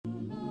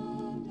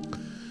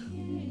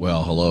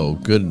Well, hello.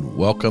 Good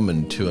welcome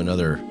into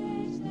another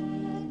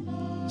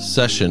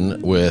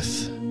session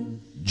with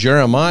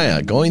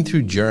Jeremiah, going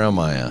through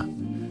Jeremiah.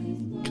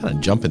 Kind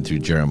of jumping through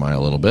Jeremiah a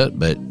little bit,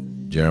 but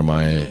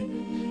Jeremiah,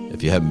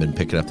 if you haven't been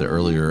picking up the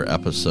earlier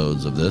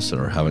episodes of this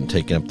or haven't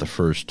taken up the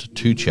first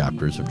two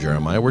chapters of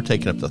Jeremiah, we're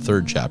taking up the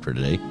third chapter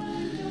today.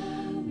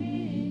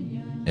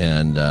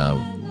 And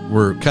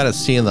we're kind of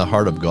seeing the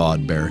heart of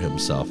God bear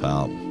himself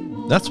out.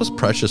 That's what's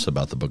precious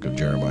about the book of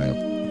Jeremiah.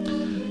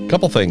 A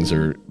couple things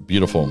are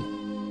beautiful.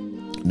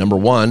 Number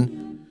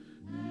one,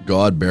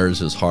 God bears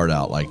his heart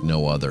out like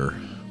no other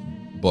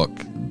book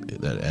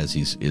that as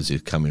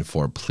he's coming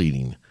for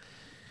pleading.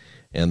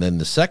 And then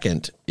the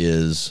second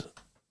is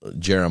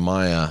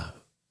Jeremiah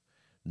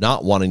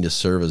not wanting to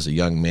serve as a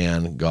young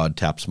man. God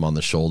taps him on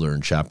the shoulder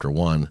in chapter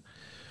 1.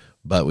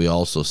 But we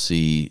also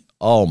see,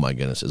 oh my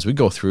goodness, as we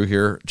go through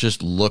here,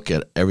 just look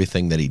at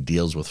everything that he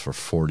deals with for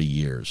 40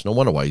 years. No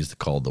wonder why he's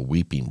called the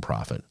weeping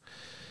prophet.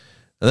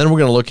 And then we're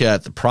going to look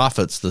at the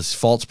prophets, the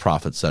false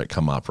prophets that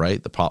come up,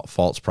 right? The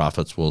false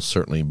prophets will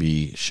certainly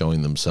be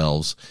showing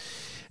themselves.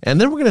 And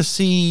then we're going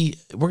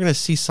to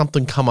see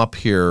something come up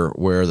here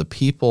where the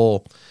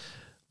people,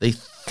 they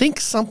think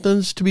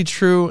something's to be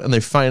true and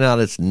they find out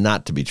it's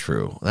not to be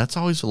true. That's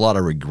always a lot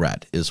of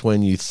regret, is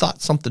when you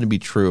thought something to be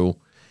true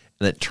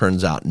and it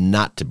turns out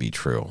not to be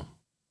true.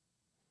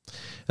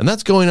 And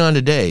that's going on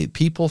today.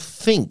 People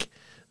think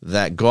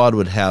that God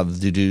would have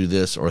to do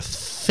this or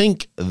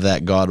think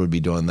that God would be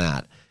doing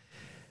that.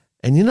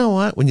 And you know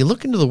what? When you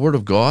look into the Word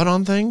of God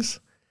on things,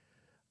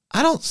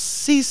 I don't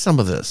see some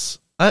of this.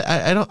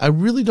 I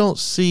really don't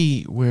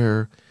see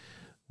where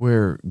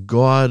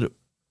God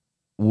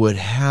would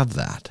have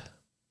that.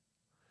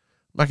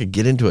 I'm not going to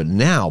get into it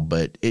now,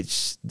 but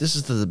this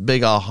is the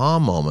big aha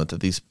moment that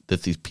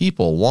these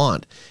people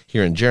want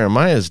here in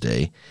Jeremiah's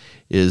day,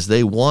 is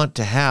they want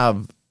to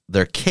have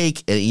their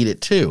cake and eat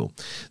it too.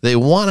 They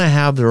want to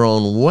have their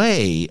own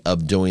way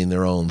of doing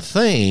their own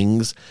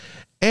things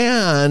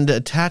and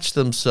attach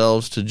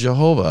themselves to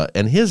Jehovah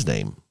and his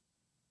name.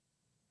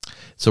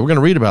 So we're going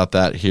to read about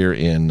that here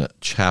in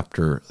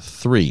chapter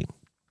 3.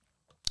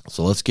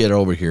 So let's get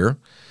over here.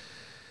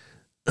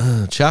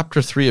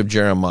 Chapter 3 of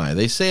Jeremiah.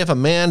 They say, if a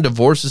man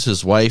divorces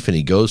his wife and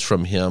he goes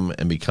from him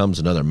and becomes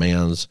another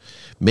man's,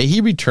 may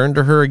he return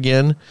to her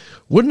again?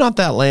 Would not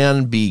that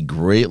land be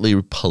greatly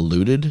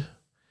polluted?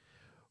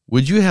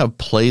 Would you have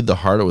played the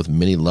harlot with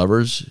many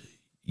lovers,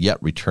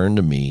 yet return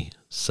to me,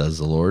 says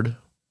the Lord?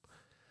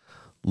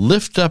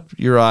 Lift up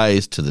your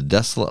eyes to the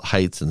desolate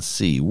heights and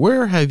see,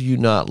 where have you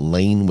not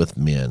lain with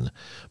men?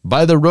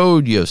 By the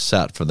road you have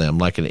sat for them,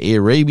 like an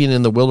Arabian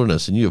in the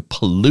wilderness, and you have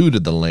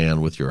polluted the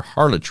land with your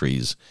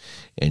harlotries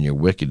and your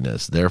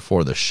wickedness.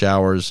 Therefore the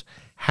showers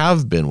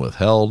have been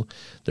withheld.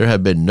 There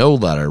have been no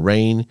latter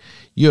rain.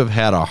 You have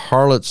had a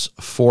harlot's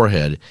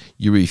forehead.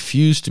 You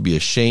refuse to be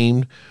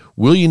ashamed.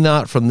 Will you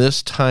not from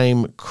this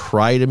time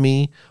cry to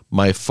me,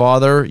 my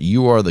father,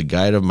 you are the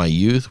guide of my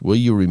youth. Will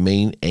he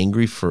remain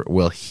angry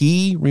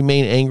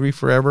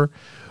forever?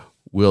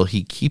 Will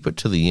he keep it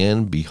to the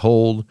end?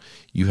 Behold,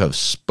 you have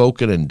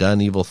spoken and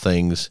done evil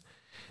things,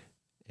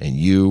 and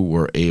you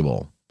were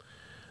able.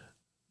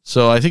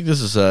 So I think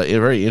this is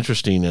very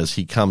interesting as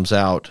he comes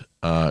out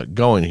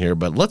going here,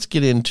 but let's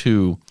get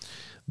into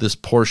this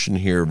portion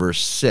here,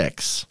 verse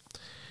 6,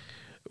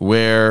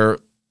 where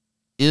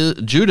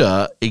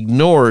Judah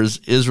ignores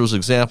Israel's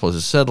example. As I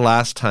said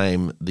last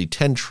time, the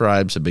 10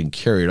 tribes have been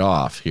carried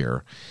off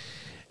here.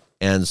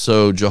 And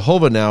so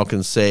Jehovah now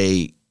can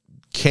say,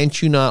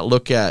 can't you not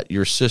look at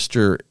your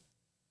sister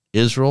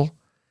Israel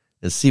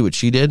and see what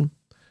she did?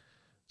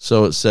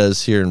 So it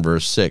says here in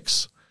verse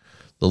 6,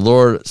 the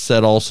Lord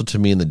said also to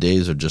me in the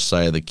days of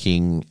Josiah the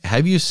king,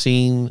 have you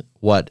seen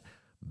what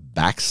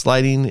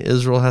backsliding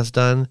Israel has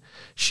done?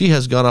 She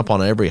has gone up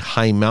on every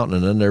high mountain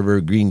and under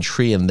every green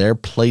tree, and there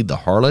played the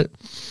harlot.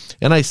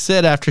 And I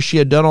said, after she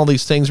had done all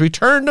these things,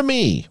 return to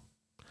me.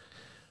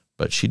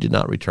 But she did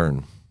not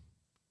return.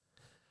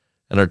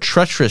 And her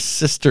treacherous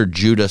sister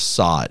Judah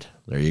saw it.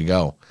 There you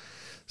go.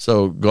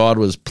 So God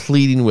was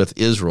pleading with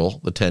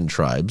Israel, the 10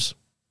 tribes,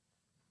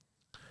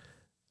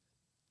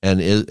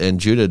 and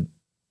Judah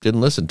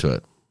didn't listen to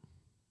it.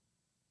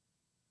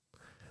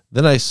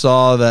 Then I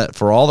saw that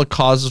for all the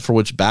causes for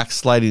which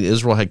backsliding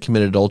Israel had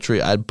committed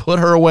adultery, I had put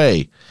her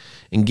away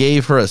and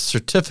gave her a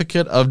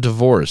certificate of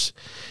divorce.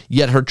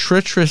 Yet her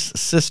treacherous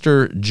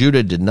sister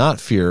Judah did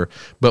not fear,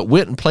 but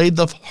went and played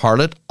the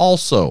harlot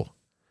also.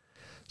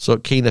 So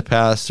it came to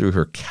pass through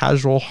her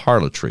casual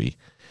harlotry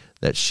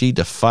that she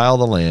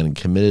defiled the land and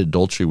committed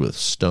adultery with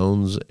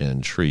stones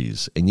and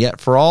trees. And yet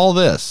for all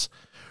this,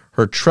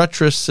 her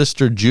treacherous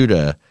sister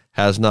Judah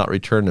has not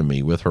returned to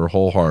me with her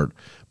whole heart,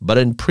 but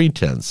in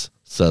pretense,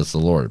 says the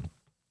Lord.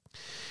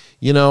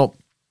 You know,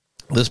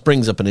 this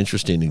brings up an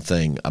interesting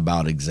thing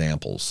about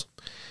examples.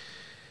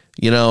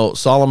 You know,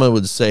 Solomon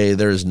would say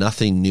there is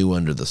nothing new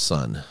under the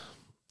sun.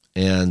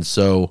 And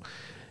so,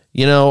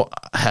 you know,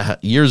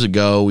 years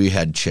ago we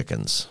had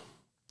chickens.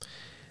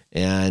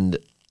 And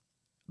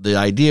the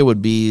idea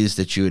would be is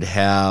that you would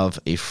have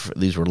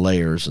these were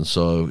layers, and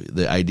so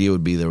the idea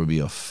would be there would be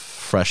a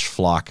fresh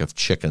flock of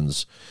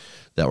chickens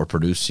that were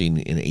producing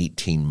in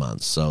 18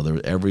 months. So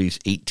every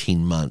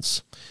 18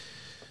 months,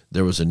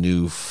 there was a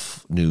new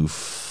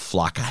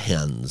flock of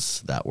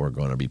hens that were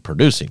going to be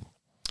producing.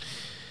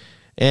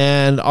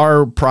 And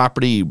our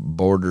property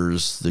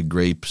borders the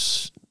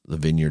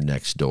vineyard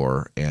next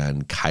door,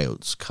 and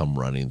coyotes come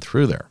running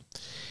through there.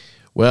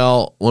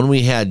 Well, when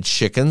we had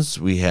chickens,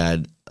 we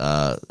had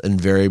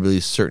invariably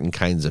certain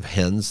kinds of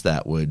hens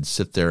that would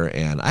sit there,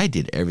 and I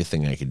did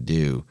everything I could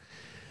do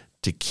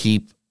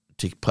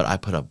I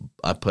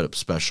put up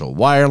special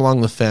wire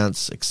along the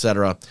fence,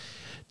 etc.,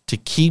 to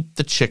keep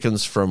the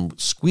chickens from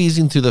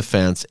squeezing through the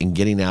fence and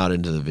getting out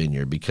into the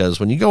vineyard. Because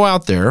when you go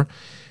out there,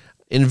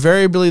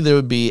 invariably there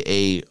would be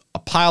a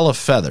pile of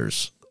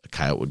feathers. A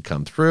coyote would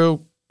come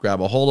through,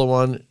 grab a hold of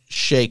one,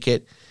 shake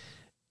it,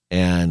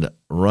 and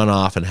run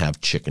off and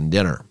have chicken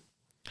dinner.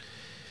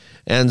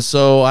 And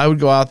so I would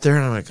go out there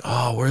and I'm like,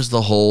 oh, where's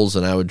the holes?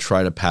 And I would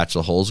try to patch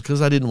the holes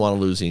because I didn't want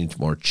to lose any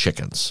more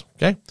chickens.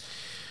 Okay.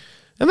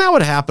 And that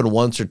would happen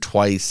once or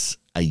twice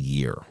a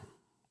year.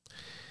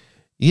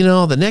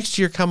 The next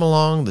year come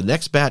along, the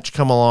next batch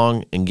come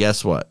along, and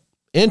guess what?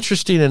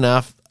 Interesting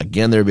enough,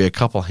 again, there'd be a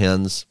couple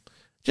hens,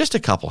 just a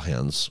couple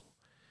hens,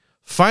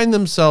 find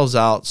themselves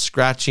out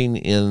scratching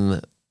in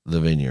the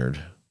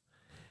vineyard.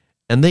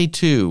 And they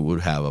too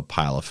would have a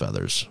pile of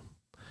feathers.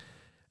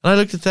 And I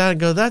looked at that and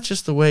go, that's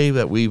just the way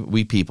that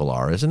we people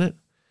are, isn't it?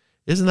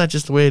 Isn't that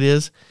just the way it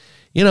is?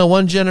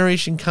 One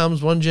generation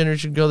comes, one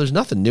generation goes. There's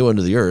nothing new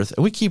under the earth,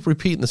 and we keep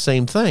repeating the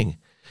same thing.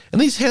 And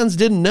these hens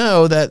didn't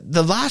know that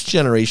the last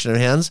generation of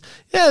hens,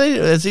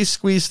 as they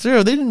squeezed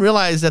through, they didn't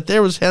realize that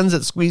there was hens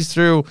that squeezed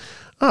through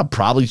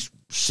probably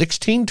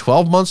 16,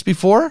 12 months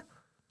before.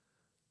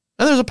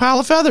 And there's a pile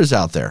of feathers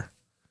out there.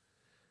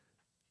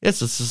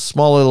 It's a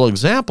small little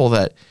example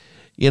that,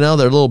 their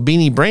little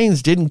beanie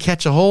brains didn't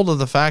catch a hold of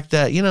the fact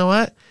that,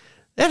 what?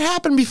 That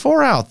happened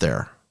before out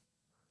there.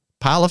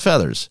 Pile of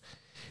feathers.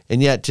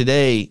 And yet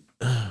today,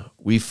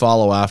 we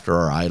follow after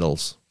our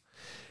idols.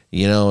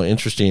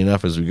 Interesting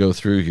enough, as we go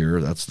through here,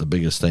 that's the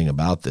biggest thing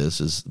about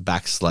this, is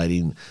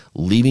backsliding,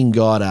 leaving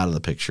God out of the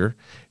picture,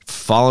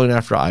 following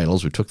after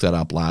idols. We took that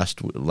up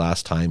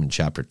last time in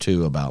chapter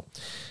 2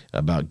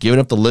 about giving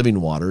up the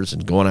living waters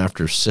and going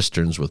after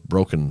cisterns with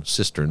broken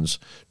cisterns,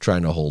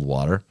 trying to hold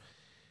water.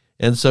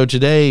 And so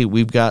today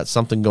we've got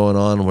something going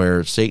on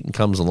where Satan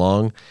comes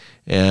along,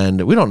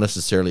 and we don't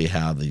necessarily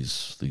have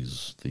these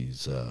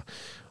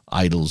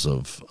idols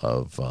of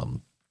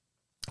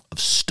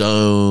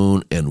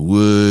stone and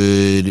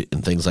wood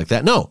and things like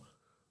that. No,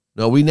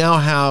 we now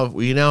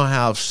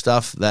have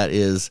stuff that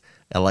is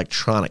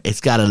electronic. It's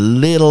got a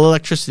little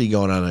electricity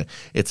going on it.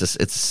 It does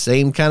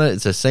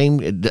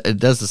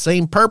the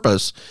same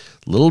purpose,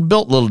 built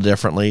a little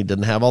differently. It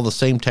doesn't have all the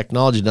same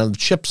technology, none of the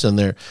chips in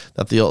there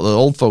that the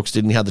old folks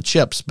didn't have the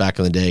chips back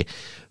in the day.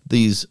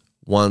 These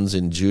ones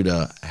in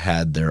Judah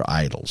had their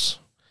idols.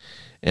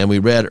 And we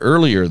read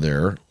earlier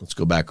there, let's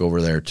go back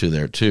over there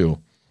too.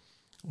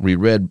 We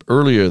read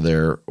earlier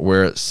there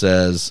where it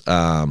says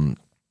there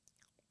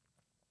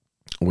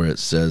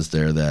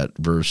that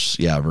verse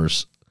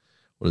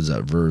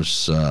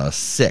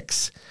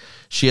 6.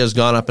 She has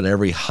gone up in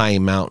every high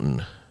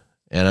mountain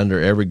and under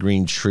every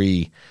green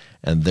tree,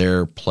 and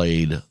there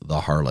played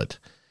the harlot.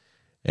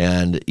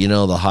 And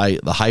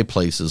the high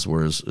places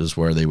is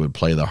where they would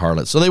play the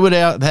harlot. So they would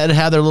had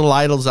their little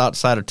idols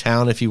outside of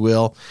town, if you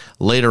will.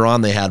 Later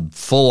on, they had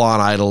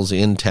full-on idols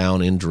in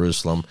town in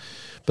Jerusalem,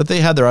 but they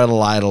had their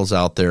idols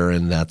out there,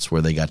 and that's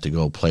where they got to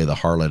go play the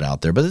harlot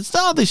out there. But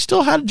they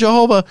still had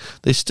Jehovah.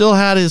 They still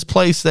had his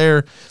place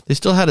there. They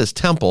still had his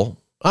temple.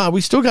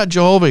 We still got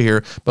Jehovah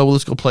here, but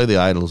let's go play the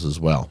idols as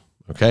well.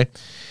 Okay.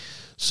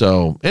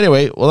 So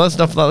anyway, well, that's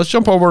enough. Let's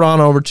jump over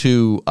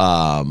to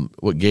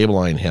what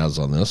Gabeline has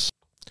on this.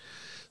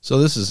 So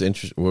this is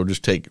interesting. We'll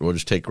just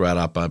take right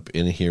up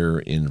in here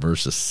in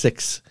verses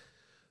 6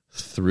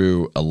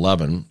 through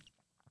 11.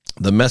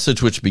 The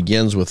message, which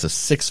begins with the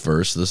 6th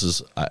verse. This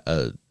is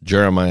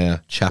Jeremiah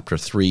chapter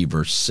 3,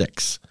 verse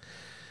 6.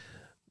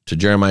 To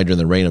Jeremiah during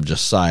the reign of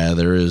Josiah,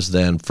 there is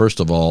then,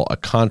 first of all, a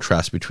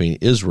contrast between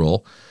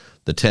Israel,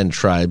 the 10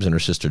 tribes, and her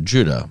sister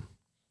Judah.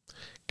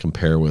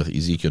 Compare with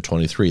Ezekiel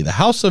 23. The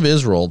house of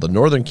Israel, the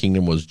northern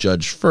kingdom, was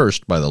judged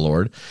first by the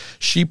Lord.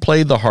 She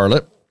played the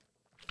harlot.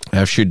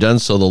 After she had done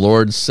so, the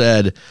Lord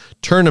said,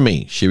 "Turn to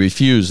me." She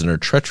refused, and her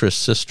treacherous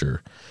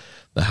sister,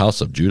 the house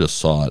of Judah,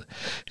 saw it.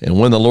 And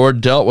when the Lord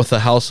dealt with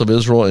the house of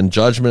Israel in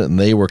judgment, and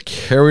they were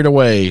carried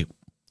away,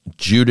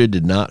 Judah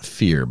did not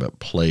fear, but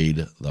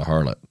played the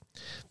harlot.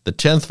 The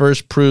 10th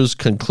verse proves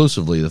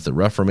conclusively that the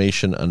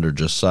Reformation under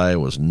Josiah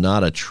was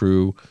not a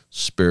true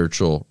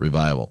spiritual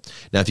revival.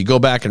 Now, if you go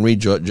back and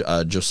read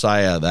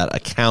Josiah, that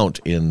account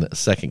in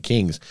 2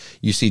 Kings,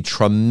 you see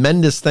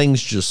tremendous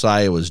things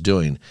Josiah was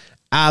doing.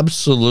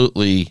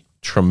 Absolutely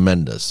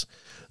tremendous.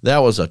 That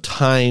was a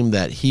time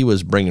that he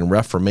was bringing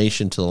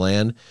reformation to the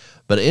land.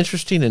 But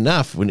interesting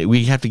enough, when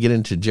we have to get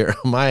into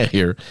Jeremiah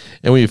here,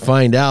 and we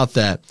find out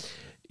that,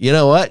 you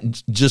know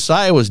what?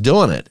 Josiah was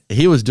doing it.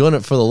 He was doing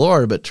it for the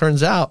Lord, but it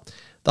turns out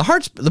the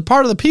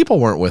part of the people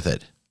weren't with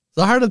it.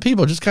 The heart of the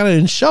people just kind of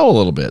didn't show a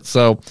little bit.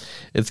 So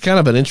it's kind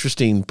of an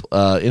interesting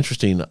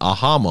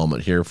aha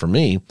moment here for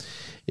me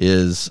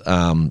is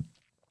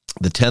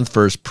the 10th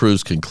verse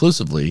proves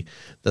conclusively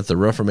that the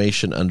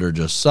Reformation under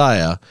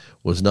Josiah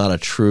was not a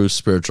true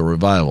spiritual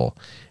revival.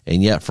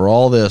 And yet for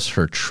all this,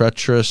 her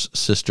treacherous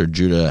sister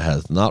Judah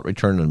has not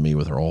returned to me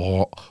with her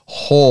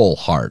whole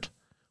heart,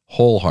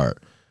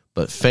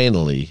 but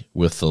faintly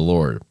with the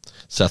Lord,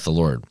 saith the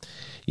Lord.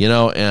 You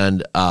know,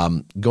 and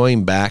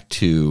going back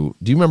to,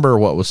 do you remember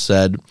what was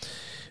said?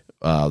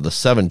 The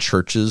 7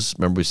 churches.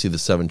 Remember, we see the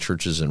 7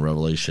 churches in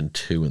Revelation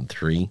 2 and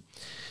 3.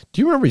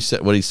 Do you remember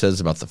what he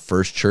says about the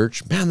first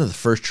church? Man, the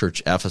first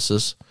church,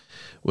 Ephesus,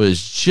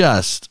 was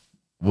just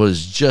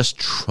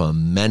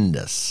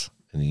tremendous.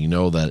 And you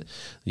know that,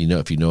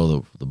 if you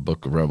know the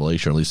book of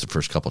Revelation, or at least the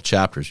first couple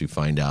chapters, you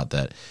find out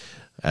that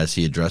as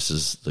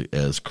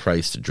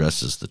Christ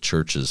addresses the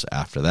churches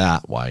after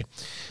that, why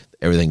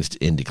everything's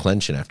in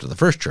declension after the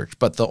first church.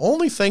 But the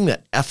only thing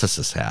that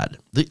Ephesus had,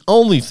 the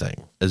only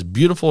thing, as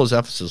beautiful as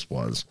Ephesus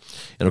was,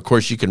 and of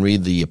course you can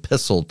read the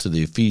epistle to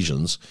the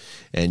Ephesians,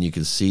 and you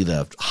can see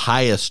the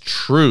highest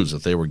truths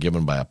that they were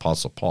given by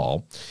Apostle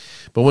Paul.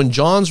 But when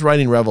John's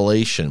writing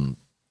Revelation,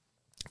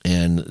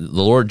 and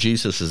the Lord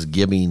Jesus is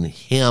giving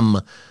him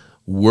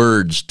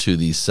words to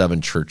these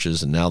 7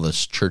 churches, and now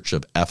this church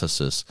of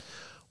Ephesus,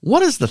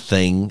 what is the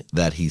thing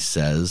that he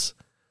says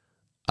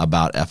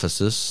about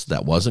Ephesus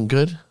that wasn't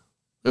good?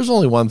 There's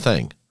only one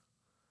thing.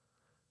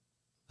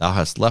 Thou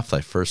hast left thy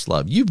first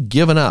love. You've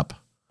given up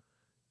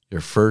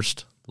your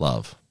first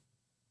love.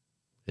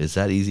 Is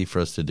that easy for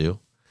us to do?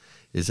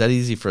 Is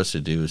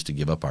to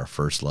give up our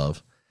first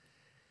love?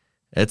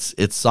 It's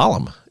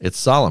solemn. It's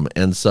solemn.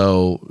 And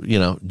so,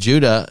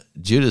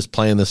 Judah's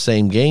playing the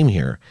same game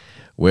here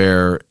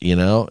where,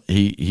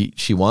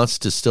 she wants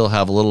to still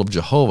have a little of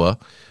Jehovah,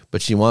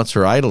 but she wants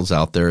her idols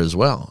out there as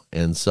well.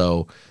 And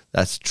so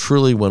that's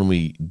truly when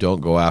we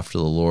don't go after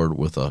the Lord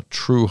with a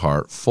true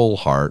heart, full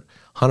heart,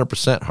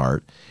 100%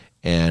 heart,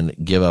 and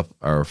give up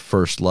our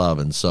first love.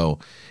 And so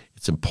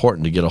it's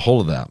important to get a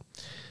hold of that.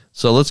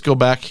 So let's go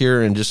back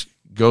here and just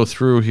go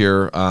through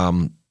here.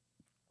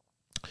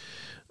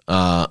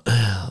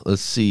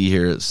 Let's see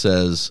here. It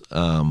says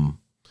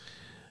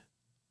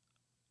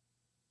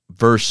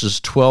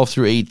verses 12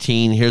 through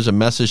 18. Here's a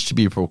message to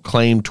be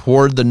proclaimed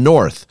toward the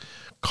north,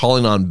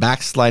 calling on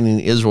backsliding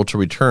Israel to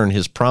return.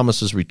 He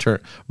promises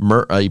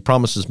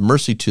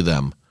mercy to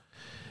them.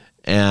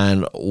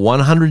 And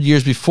 100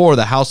 years before,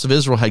 the house of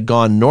Israel had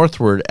gone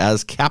northward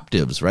as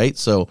captives, right?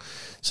 So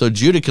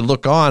Judah could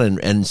look on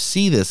and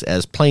see this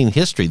as plain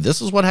history.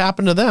 This is what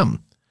happened to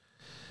them.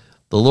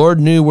 The Lord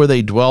knew where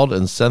they dwelt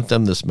and sent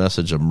them this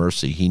message of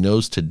mercy. He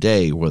knows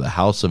today where the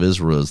house of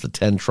Israel is, the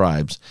 10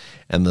 tribes,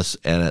 and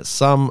at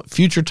some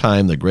future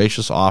time, the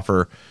gracious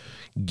offer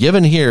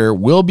given here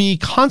will be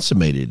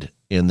consummated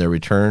in their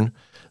return.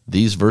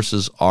 These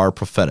verses are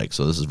prophetic.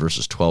 So this is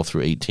verses 12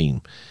 through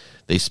 18.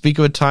 They speak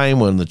of a time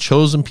when the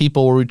chosen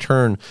people will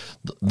return.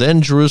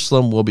 Then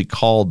Jerusalem will be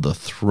called the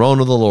throne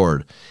of the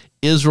Lord.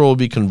 Israel will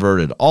be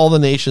converted. All the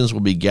nations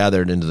will be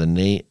gathered into the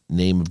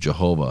name of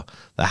Jehovah.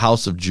 The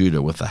house of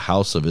Judah with the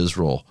house of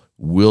Israel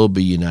will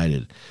be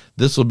united.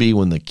 This will be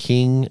when the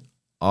King,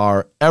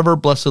 our ever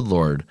blessed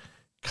Lord,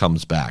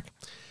 comes back.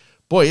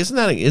 Boy, isn't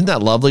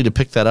that lovely to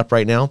pick that up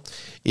right now?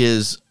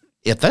 Is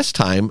at this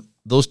time,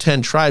 those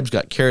 10 tribes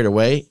got carried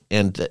away,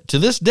 and to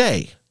this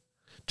day,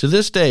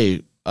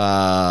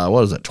 what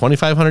was it,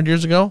 2,500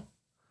 years ago?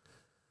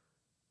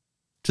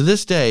 To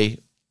this day,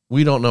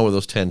 we don't know where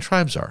those 10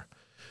 tribes are.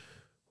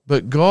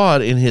 But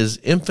God, in his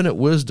infinite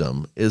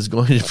wisdom, is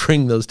going to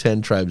bring those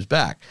 10 tribes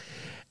back.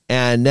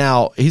 And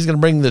now he's going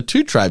to bring the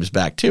 2 tribes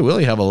back too. We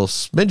only have a little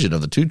smidgen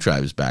of the 2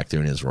 tribes back there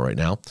in Israel right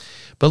now.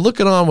 But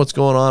looking on what's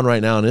going on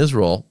right now in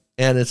Israel,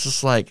 and it's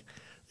just like,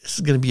 this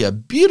is going to be a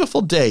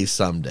beautiful day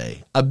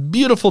someday. A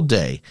beautiful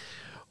day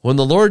when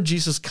the Lord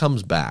Jesus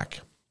comes back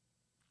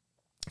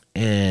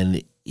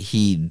and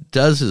he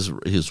does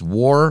his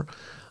war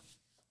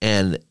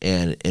and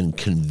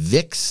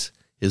convicts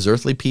his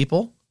earthly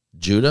people,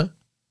 Judah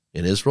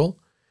and Israel,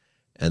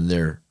 and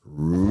they're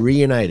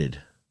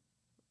reunited.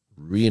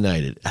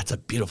 That's a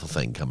beautiful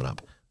thing coming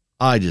up.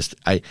 I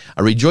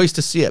rejoice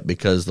to see it,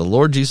 because the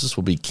Lord Jesus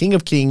will be King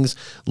of Kings,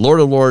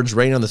 Lord of Lords,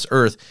 reign on this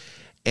earth.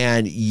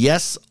 And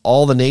yes,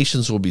 all the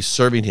nations will be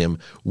serving him.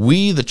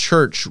 We, the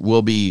church,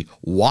 will be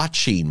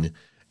watching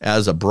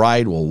as a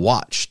bride will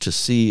watch to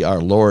see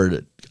our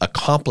Lord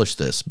accomplish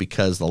this,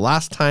 because the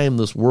last time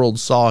this world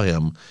saw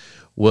him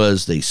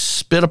was they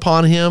spit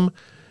upon him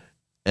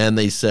and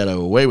they said,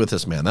 away with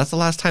this man. That's the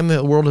last time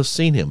the world has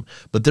seen him.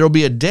 But there will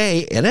be a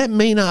day, and it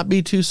may not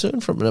be too soon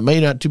it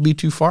may not be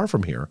too far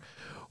from here,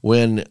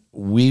 when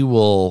we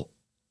will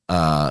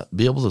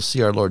be able to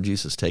see our Lord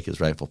Jesus take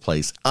his rightful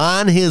place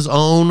on his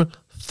own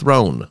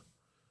throne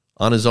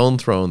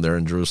there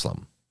in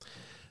Jerusalem.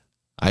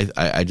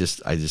 I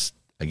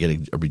I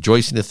get a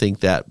rejoicing to think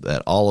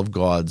that all of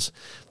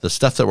the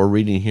stuff that we're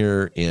reading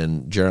here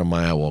in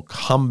Jeremiah will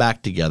come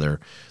back together.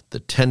 The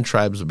 10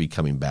 tribes will be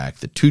coming back,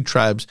 the 2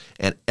 tribes,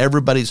 and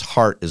everybody's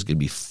heart is going to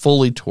be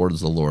fully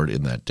towards the Lord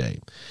in that day.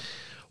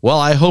 Well,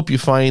 I hope you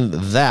find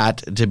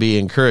that to be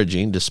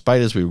encouraging,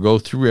 despite as we go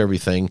through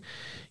everything,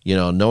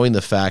 knowing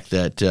the fact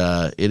that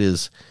it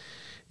is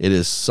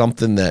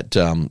something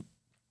that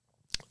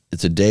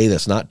it's a day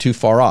that's not too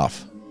far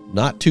off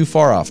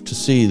to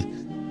see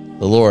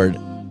the Lord.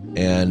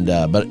 And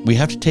but we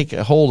have to take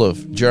a hold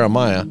of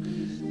Jeremiah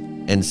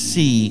and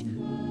see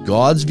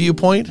God's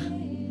viewpoint,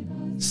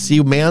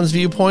 see man's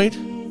viewpoint,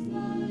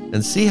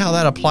 and see how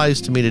that applies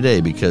to me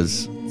today,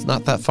 because it's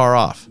not that far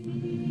off.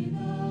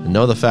 And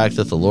know the fact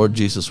that the Lord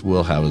Jesus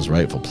will have his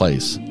rightful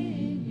place.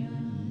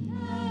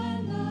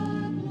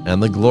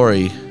 And the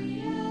glory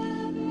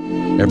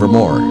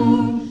evermore.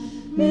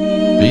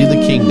 Be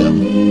the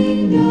kingdom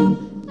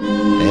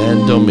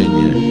and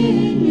dominion